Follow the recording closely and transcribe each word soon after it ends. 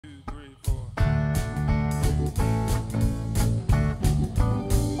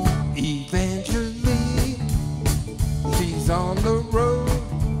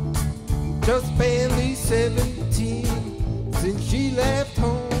just barely 17 since she left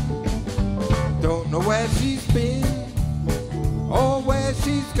home. Don't know where she's been or where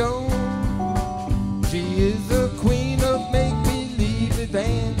she's gone. She is the queen of make-believe,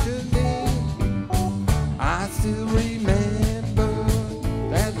 Evangeline. I still remember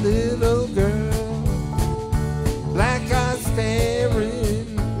that little girl, black eyes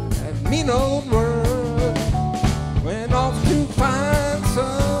staring at mean old world. Went off to find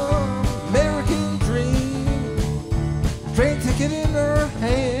some American dream, train ticket in her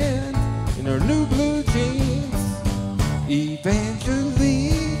hand, in her new blue jeans.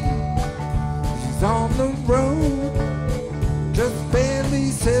 Evangeline, she's on the road, just barely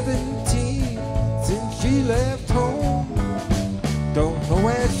 17 since she left home. Don't know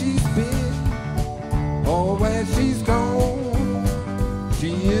where she's been or where she's gone.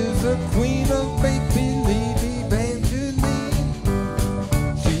 She is a queen of make-believe, Evangeline.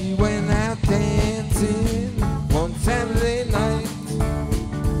 She went out dancing one Saturday night,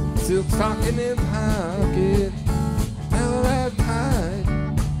 silk stocking in pocket, held out tight.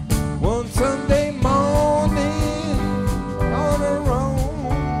 One Sunday morning on her own,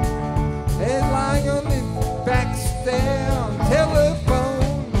 head lying on the back stair on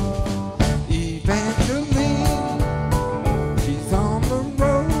telephone. Evangeline, she's on the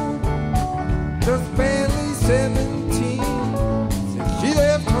road, just barely 17 since she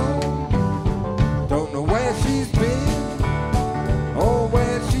left home. Don't know where she's been or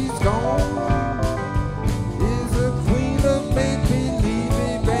where she's gone. Is a queen of make-believe,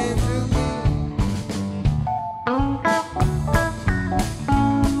 Evangeline.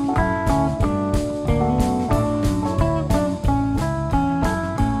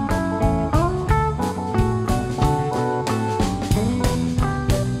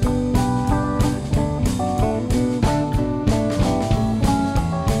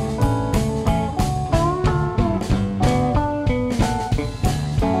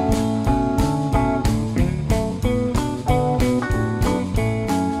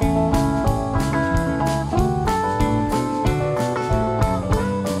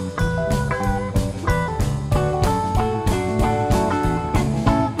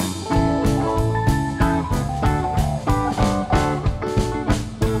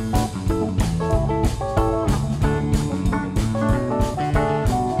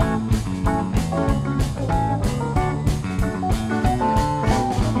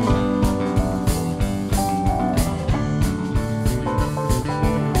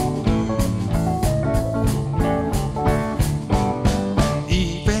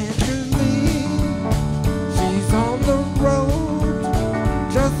 Evangeline, she's on the road,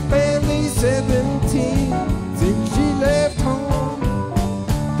 just barely 7